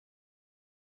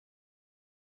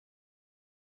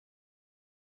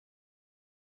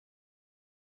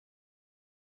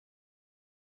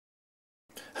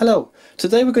Hello,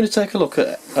 today we're going to take a look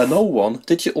at an OWON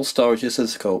digital storage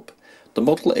oscilloscope. The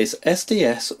model is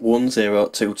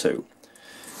SDS1022.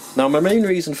 Now my main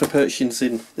reason for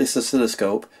purchasing this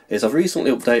oscilloscope is I've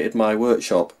recently updated my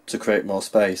workshop to create more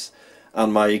space,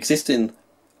 and my existing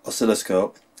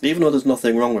oscilloscope, even though there's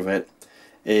nothing wrong with it,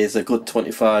 is a good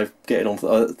 25, getting on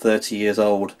 30 years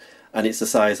old, and it's the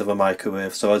size of a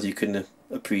microwave, so as you can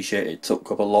appreciate it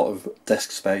took up a lot of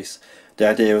desk space. The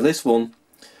idea of this one,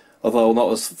 although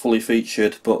not as fully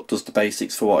featured but does the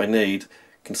basics for what I need,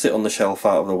 can sit on the shelf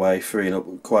out of the way, freeing up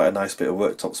quite a nice bit of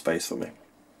worktop space for me.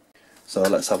 So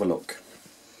let's have a look.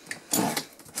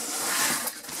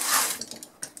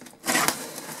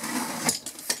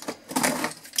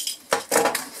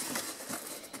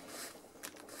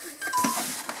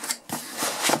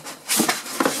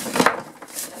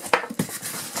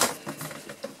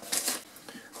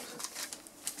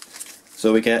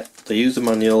 So we get the user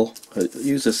manual,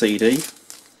 user CD,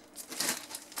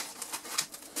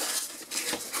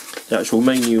 the actual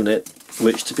main unit,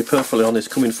 which, to be perfectly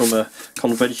honest, coming from a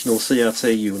conventional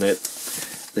CRT unit,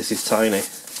 this is tiny.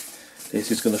 This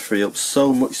is going to free up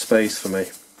so much space for me.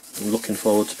 I'm looking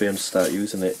forward to being able to start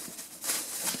using it.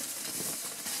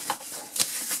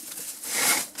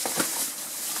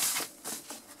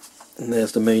 And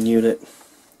there's the main unit.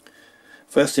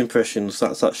 First impressions,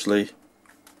 that's actually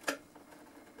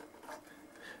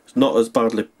not as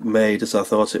badly made as I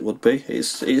thought it would be.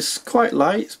 It's quite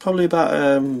light. It's probably about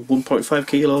 1.5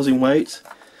 kilos in weight.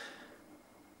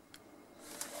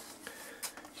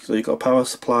 So you've got a power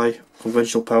supply,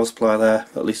 conventional power supply there.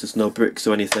 At least there's no bricks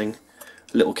or anything.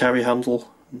 A little carry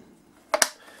handle,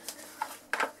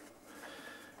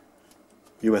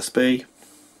 USB.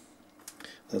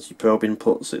 There's your probe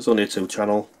inputs. It's only a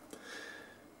 2-channel.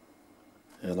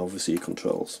 And obviously your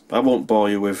controls. I won't bore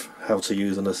you with how to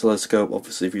use an oscilloscope.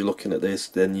 Obviously if you're looking at this,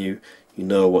 then you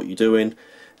know what you're doing.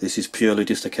 This is purely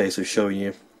just a case of showing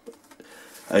you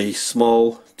a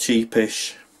small,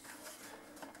 cheapish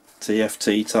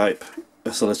TFT type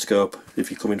oscilloscope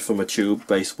if you're coming from a tube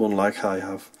based one like I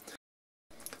have.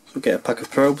 So we get a pack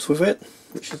of probes with it,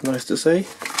 which is nice to see.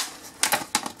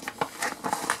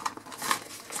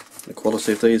 The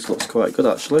quality of these looks quite good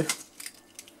actually.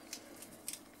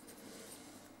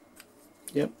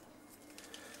 Yep.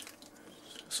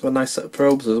 So a nice set of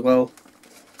probes as well,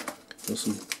 and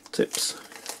some tips,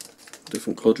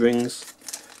 different clud rings,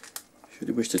 should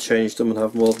you wish to change them and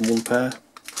have more than one pair.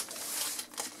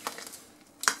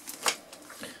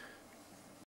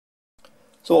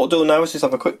 So what we'll do now is just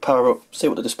have a quick power up, see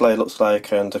what the display looks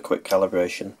like, and a quick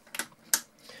calibration.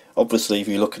 Obviously if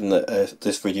you're looking at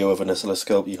this video of an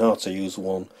oscilloscope, you know how to use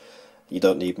one, you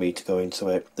don't need me to go into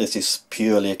it. This is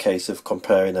purely a case of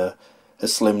comparing a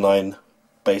slimline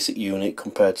basic unit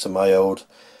compared to my old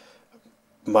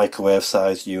microwave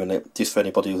sized unit, just for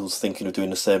anybody who's thinking of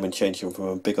doing the same and changing from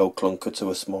a big old clunker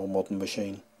to a small modern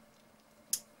machine.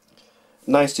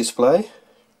 Nice display.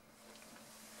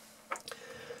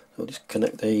 So I'll just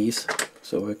connect these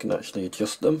so we can actually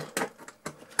adjust them,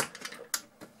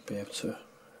 be able to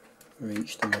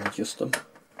reach them and adjust them.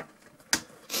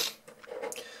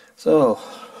 So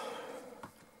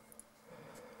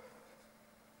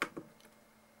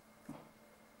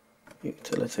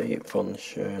utility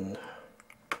function,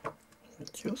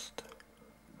 adjust.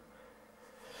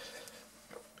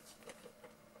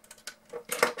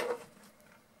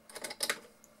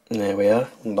 And there we are,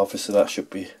 and obviously that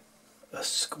should be a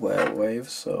square wave,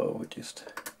 so we just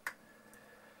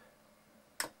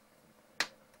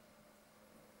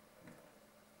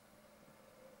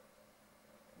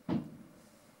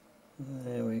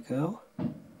there we go.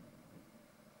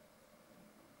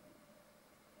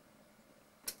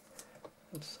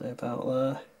 Let's say about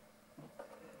there.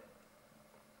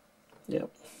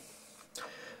 Yep.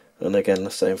 And again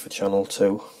the same for channel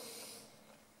 2.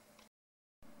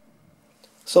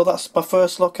 So that's my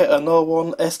first look at an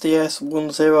OWON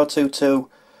SDS1022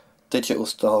 digital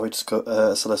storage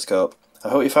oscilloscope. I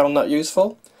hope you found that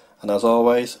useful, and as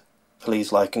always,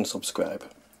 please like and subscribe.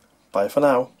 Bye for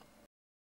now.